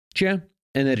Čia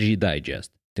Energy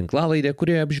Digest, tinklalaidė,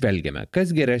 kurioje apžvelgiame,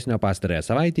 kas geresnio pastarąją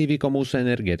savaitę įvyko mūsų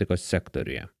energetikos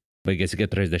sektoriuje. Baigėsi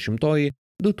 40-oji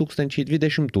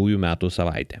 2020 metų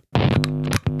savaitė.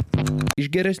 Iš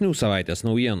geresnių savaitės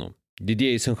naujienų.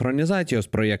 Didieji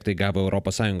sinchronizacijos projektai gavo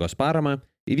ES paramą,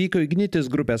 įvyko Ignitis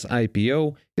grupės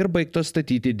IPO ir baigtos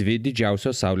statyti 2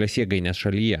 didžiausios saulės jėgainės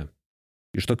šalyje.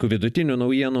 Iš tokių vidutinių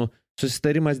naujienų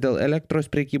susitarimas dėl elektros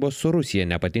prekybos su Rusija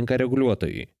nepatinka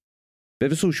reguliuotojui. Be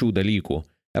visų šių dalykų,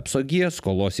 EPSO-G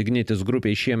skolos Ignitis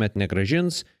grupiai šiemet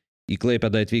negrąžins, į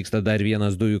Klaipėdą atvyksta dar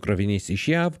vienas dujų krovinys iš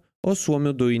JAV, o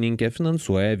suomių dujininkė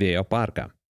finansuoja vėjo parką.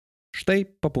 Štai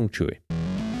papunkčiui.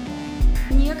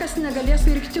 Niekas negalės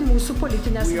pirkti mūsų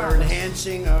politinės valios.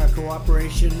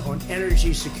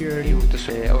 Jungtis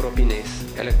su europiniais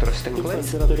elektros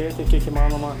tinklais. Yra turėti kiek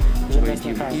įmanoma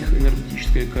žemesnę kainą. Их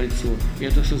энергетическое кольцо.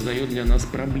 Это создает для нас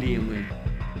проблемы.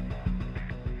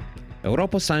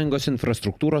 ES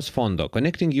infrastruktūros fondo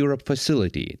Connecting Europe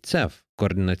Facility, CEF,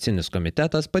 koordinacinis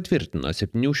komitetas patvirtino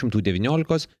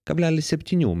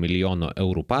 719,7 milijono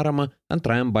eurų paramą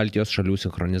antrajam Baltijos šalių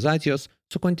sinchronizacijos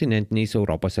su kontinentiniais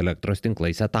Europos elektros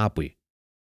tinklais etapui.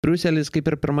 Briuselis, kaip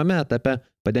ir pirmame etape,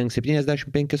 padengs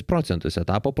 75%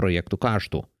 etapo projektų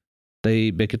kaštų.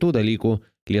 Tai be kitų dalykų,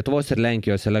 Lietuvos ir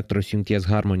Lenkijos elektros jungties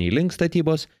Harmony Link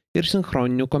statybos ir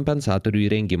sinchroninių kompensatorių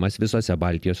įrengimas visose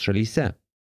Baltijos šalyse.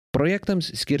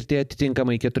 Projektams skirti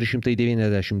atitinkamai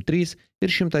 493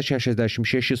 ir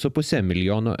 166,5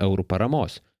 milijono eurų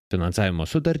paramos. Finansavimo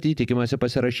sutartį tikimasi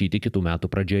pasirašyti kitų metų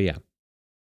pradžioje.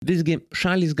 Visgi,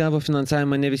 šalys gavo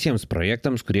finansavimą ne visiems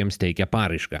projektams, kuriems teikia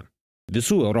paraišką.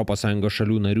 Visų ES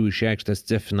šalių narių išreikštas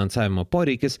CEF finansavimo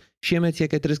poreikis šiemet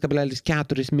siekia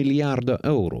 3,4 milijardo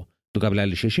eurų,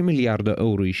 2,6 milijardo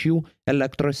eurų iš jų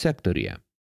elektros sektoriuje.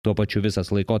 Tuo pačiu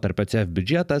visas laikotarpio CEF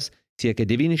biudžetas siekia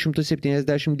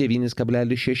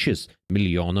 979,6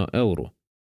 milijono eurų.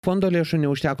 Fondo lėšų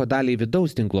neužteko daliai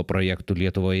vidaus tinklo projektų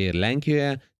Lietuvoje ir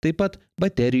Lenkijoje, taip pat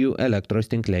baterijų elektros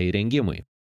tinkle įrengimui.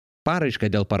 Paraišką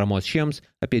dėl paramos šiems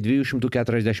apie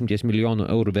 240 milijonų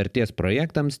eurų vertės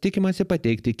projektams tikimasi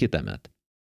pateikti kitąmet.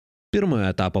 Pirmojo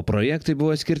etapo projektai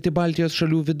buvo skirti Baltijos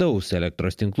šalių vidaus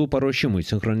elektros tinklų paruošimui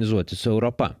sinchronizuoti su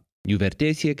Europa. Jų vertė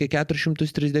siekia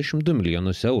 432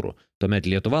 milijonus eurų, tuomet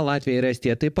Lietuva, Latvija ir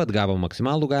Estija taip pat gavo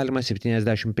maksimalų galimą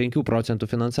 75%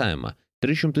 finansavimą –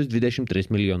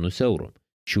 323 milijonus eurų.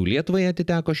 Šių Lietuvai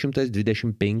atiteko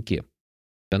 125.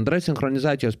 Bendra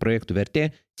sinchronizacijos projektų vertė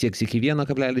sieks iki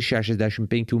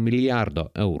 1,65 milijardo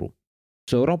eurų.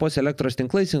 Su Europos elektros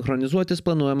tinklais sinchronizuotis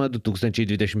planuojama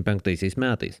 2025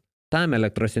 metais. Tam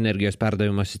elektros energijos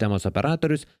perdavimo sistemos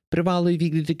operatorius privalo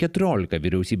įvykdyti 14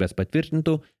 vyriausybės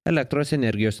patvirtintų elektros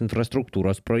energijos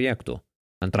infrastruktūros projektų.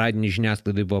 Antradienį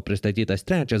žiniasklaidai buvo pristatytas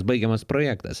trečias baigiamas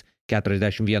projektas –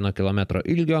 41 km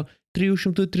ilgio,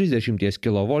 330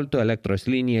 kV elektros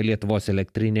linija Lietuvos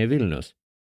elektrinė Vilnius.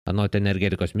 Anot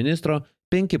energetikos ministro,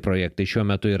 5 projektai šiuo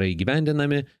metu yra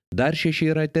įgyvendinami, dar 6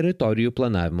 yra teritorijų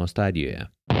planavimo stadijoje.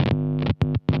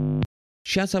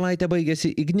 Šią savaitę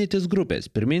baigėsi Ignitis grupės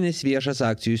pirminis viešas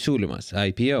akcijų siūlymas –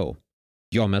 IPO.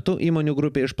 Jo metu įmonių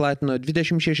grupė išplatino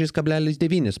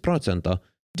 26,9%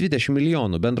 20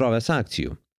 milijonų bendrovės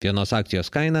akcijų. Vienos akcijos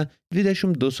kaina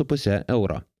 22,5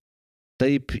 euro.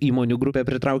 Taip, įmonių grupė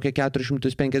pritraukė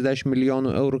 450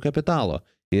 milijonų eurų kapitalo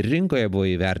ir rinkoje buvo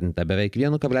įvertinta beveik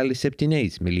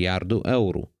 1,7 milijardų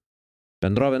eurų.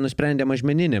 Bendrovė nusprendė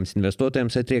mažmeniniams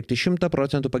investuotojams atriekti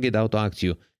 100% pageidautų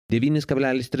akcijų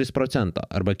 9,3%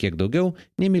 arba kiek daugiau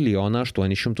nei 1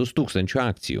 800 000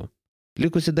 akcijų.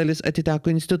 Likusi dalis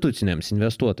atiteko instituciniams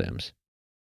investuotojams.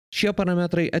 Šie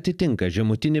parametrai atitinka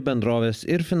žemutinį bendrovės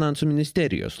ir finansų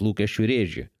ministerijos lūkesčių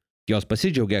rėžį. Jos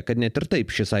pasidžiaugia, kad net ir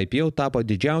taip šis IPO tapo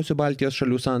didžiausiu Baltijos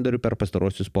šalių sandoriu per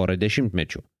pastarosius porą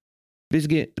dešimtmečių.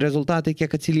 Visgi, rezultatai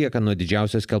kiek atsilieka nuo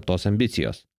didžiausios skelbtos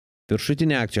ambicijos.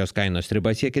 Viršutinė akcijos kainos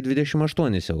riba siekia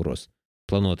 28 eurus.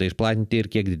 Planuota išplatinti ir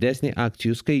kiek didesnį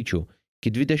akcijų skaičių – iki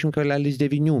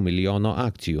 20,9 milijono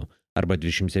akcijų arba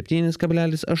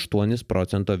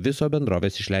 27,8% viso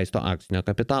bendrovės išleisto akcinio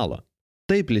kapitalo.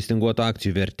 Taip listinguoto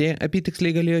akcijų vertė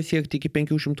apytiksliai galėjo siekti iki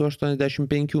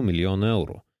 585 milijonų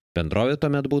eurų. Bendrovė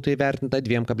tuomet būtų įvertinta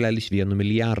 2,1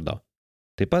 milijardo.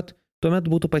 Taip pat tuomet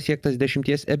būtų pasiektas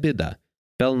 10 EBITDA,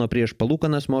 pelno prieš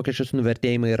palūkanas, mokesčius,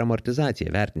 nuvertėjimą ir amortizaciją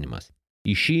vertinimas.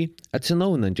 Į šį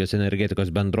atsinaujinančios energetikos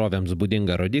bendrovėms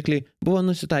būdingą rodiklį buvo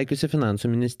nusitaikiusi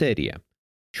finansų ministerija.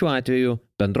 Šiuo atveju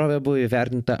bendrovė buvo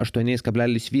įvertinta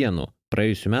 8,1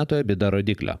 praėjusių metų EBITDA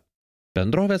rodiklio.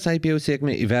 Bendrovės IPO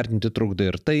sėkmę įvertinti trukdo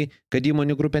ir tai, kad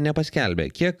įmonių grupė nepaskelbė,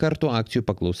 kiek kartų akcijų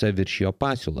paklausa viršijo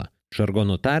pasiūlą,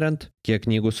 žargonu tariant, kiek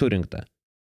knygų surinkta.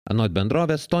 Anot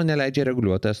bendrovės to neleidžia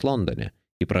reguliuotojas Londone.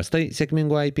 Įprastai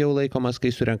sėkmingu IPO laikomas,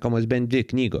 kai surenkamos bent 2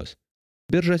 knygos.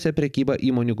 Biržose prekyba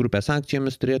įmonių grupės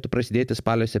akcijomis turėtų prasidėti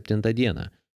spalio 7 dieną.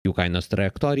 Jų kainos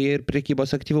trajektorija ir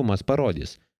prekybos aktyvumas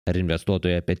parodys, ar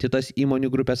investuotojų apetitas įmonių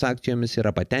grupės akcijomis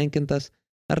yra patenkintas,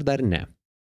 ar dar ne.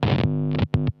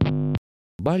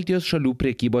 Baltijos šalių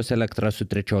prekybos elektra su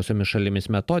trečiosiomis šalimis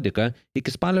metodika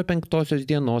iki spalio 5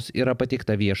 dienos yra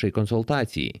pateikta viešai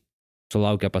konsultacijai.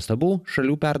 Sulaukę pastabų,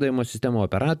 šalių perdavimo sistemo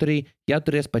operatoriai ją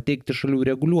turės pateikti šalių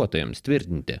reguliuotojams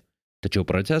tvirtinti, tačiau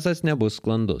procesas nebus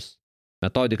sklandus.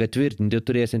 Metodiką tvirtinti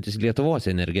turėsiantis Lietuvos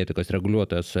energetikos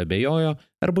reguliuotojas suabejojo,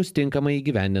 ar bus tinkamai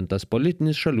įgyvendintas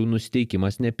politinis šalių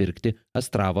nusiteikimas nepirkti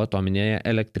Astravo atominėje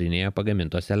elektrinėje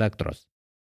pagamintos elektros.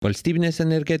 Valstybinės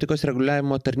energetikos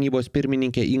reguliavimo tarnybos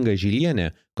pirmininkė Inga Žilienė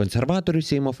konservatorių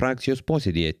Seimo frakcijos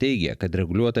posėdėje teigė, kad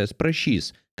reguliuotojas prašys,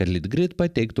 kad Litgrid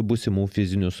pateiktų būsimų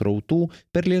fizinių srautų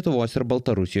per Lietuvos ir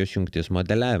Baltarusijos jungtis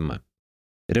modeliavimą.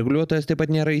 Reguliuotojas taip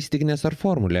pat nėra įstikinęs, ar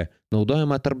formulė,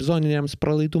 naudojama tarpzoniniams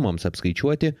pralaidumams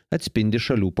apskaičiuoti, atspindi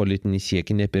šalių politinį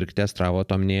siekį nepirkti Astravo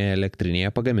atominėje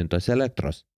elektrinėje pagamintos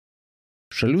elektros.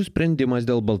 Šalių sprendimas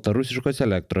dėl baltarusiškos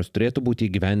elektros turėtų būti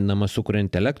įgyvendinamas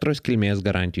sukuriant elektros kilmės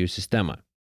garantijų sistemą.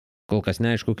 Kol kas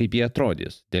neaišku, kaip jie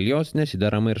atrodys, dėl jos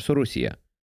nesiderama ir su Rusija.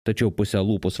 Tačiau pusę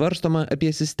lūpų svarstoma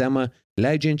apie sistemą,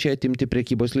 leidžiančią atimti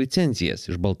prekybos licencijas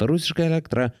iš baltarusišką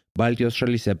elektrą Baltijos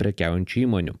šalyse prekiaujančių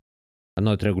įmonių.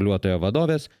 Anot reguliuotojo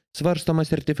vadovės, svarstoma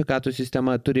sertifikatų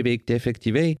sistema turi veikti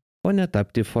efektyviai, o ne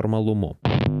tapti formalumu.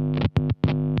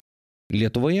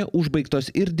 Lietuvoje užbaigtos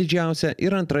ir didžiausia,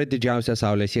 ir antra didžiausia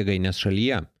saulės jėgainės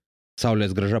šalyje.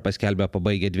 Saulės grąža paskelbė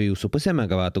pabaigė 2,5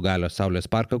 MW galios saulės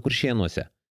parką Kuršėnuose.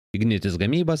 Ignitis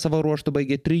gamyba savo ruožtu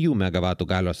baigė 3 MW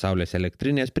galios saulės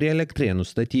elektrinės prie Elektrėnų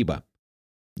statybą.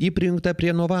 Ji prijungta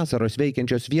prie nuo vasaros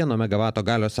veikiančios 1 MW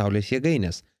galios saulės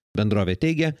jėgainės. Bendrovė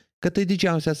teigia, kad tai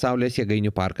didžiausias saulės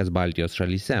jėgainių parkas Baltijos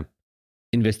šalyse.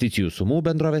 Investicijų sumų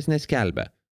bendrovės neskelbia.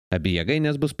 Abi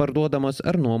jėgainės bus parduodamos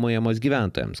ar nuomojamos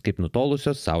gyventojams, kaip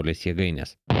nutolusios saulės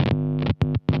jėgainės.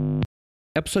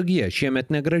 EPSO-G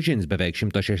šiemet negrąžins beveik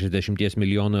 160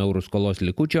 milijonų eurų skolos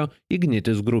likučio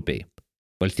Ignitis grupiai.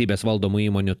 Valstybės valdomų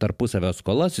įmonių tarpusavio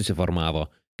skola susiformavo,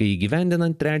 kai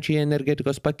įgyvendinant trečiąjį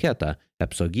energetikos paketą,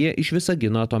 EPSO-G iš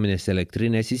Visagino atominės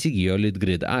elektrinės įsigijo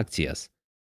Litgrid akcijas.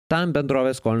 Tam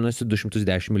bendrovė skolinosi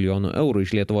 210 milijonų eurų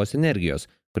iš Lietuvos energijos,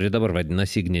 kuri dabar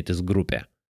vadinasi Ignitis grupė.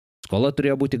 Skola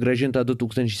turėjo būti grąžinta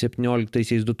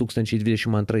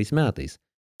 2017-2022 metais.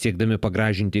 Siekdami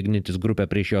pagražinti Ignitis grupę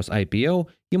prieš jos IPO,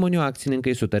 įmonių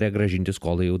akcininkai sutarė grąžinti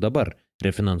skolą jau dabar,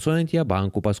 refinansuojant ją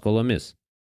bankų paskolomis.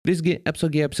 Visgi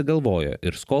EPSO-G apsigalvojo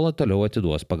ir skolą toliau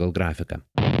atiduos pagal grafiką.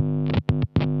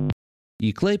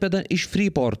 Į Klaipėdą iš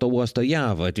Freeporto uosto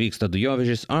JAV atvyksta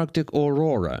dujovežis Arctic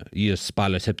Aurora. Jis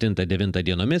spalio 7-9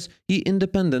 dienomis į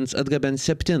Independence atgabens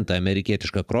 7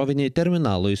 amerikietišką krovinį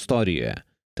terminalo istorijoje.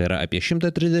 Tai yra apie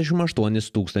 138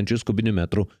 tūkstančius kubinių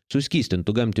metrų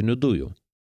suskystintų gamtinių dujų.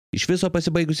 Iš viso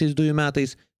pasibaigusiais dujų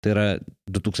metais, tai yra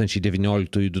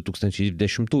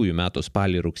 2019-2020 metų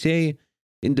spalį rugsėjį,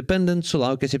 Independence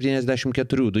sulaukė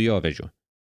 74 dujovežių.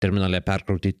 Terminale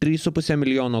perkrauti 3,5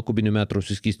 milijono kubinių metrų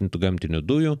suskystintų gamtinių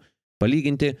dujų,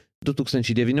 palyginti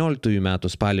 2019 metų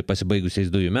spalį pasibaigusiais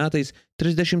dujų metais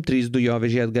 33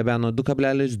 dujovežiai atgabeno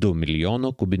 2,2 milijono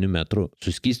kubinių metrų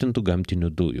suskystintų gamtinių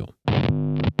dujų.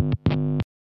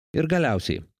 Ir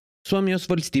galiausiai, Suomijos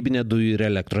valstybinė dujų ir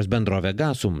elektros bendrovė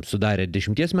Gasum sudarė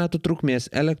 10 metų trukmės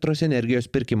elektros energijos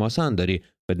pirkimo sandorį,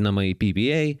 vadinamąjį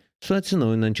PPA, su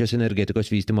atsinaujinančios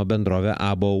energetikos vystymo bendrovė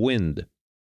Abo Wind.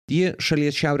 Ji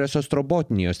šalies šiaurės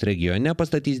Ostrobotnijos regione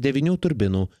pastatys 9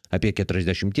 turbinų apie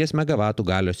 40 MW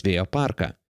galios vėjo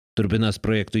parką. Turbinas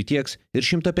projektui tieks ir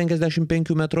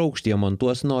 155 m aukštyje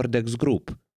montuos Nordex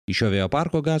Group. Iš šio vėjo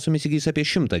parko Gasum įsigys apie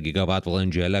 100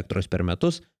 GWh elektros per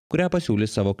metus, kurią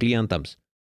pasiūlys savo klientams.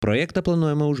 Projektą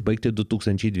planuojama užbaigti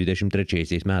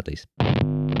 2023 metais.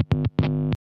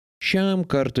 Šiam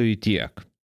kartui tiek.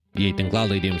 Jei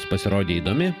tinklalaidėms pasirodė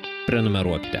įdomi,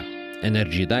 prenumeruokite.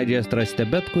 Energy Digest rasite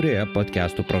bet kurioje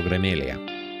podcastų programėlėje.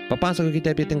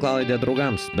 Papasakokite apie tinklalaidę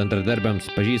draugams,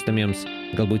 bendradarbiams, pažįstamiems,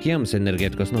 galbūt jiems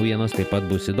energetikos naujienos taip pat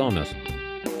bus įdomios.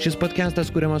 Šis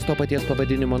podcastas kuriamas to paties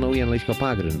pavadinimo naujienlaiškio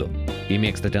pagrindu. Jei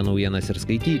mėgstate naujienas ir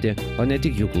skaityti, o ne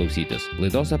tik jų klausytis,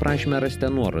 laidos aprašyme rasite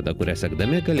nuorodą, kurią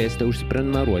sekdami galėsite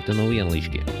užsiprenumeruoti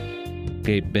naujienlaiškį.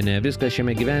 Kaip bene viskas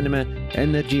šiame gyvenime,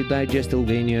 Energy Digest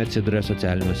ilgainiui atsiduria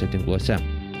socialiniuose tinkluose.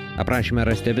 Aprašyme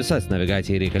rasite visas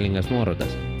navigacijai reikalingas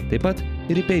nuorodas. Taip pat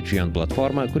ir į Patreon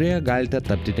platformą, kurioje galite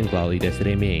tapti tinklalaidės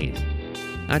rėmėjais.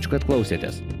 Ačiū, kad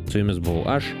klausėtės. Su jumis buvau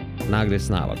aš, Naglis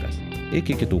Navakas.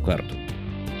 Iki kitų kartų.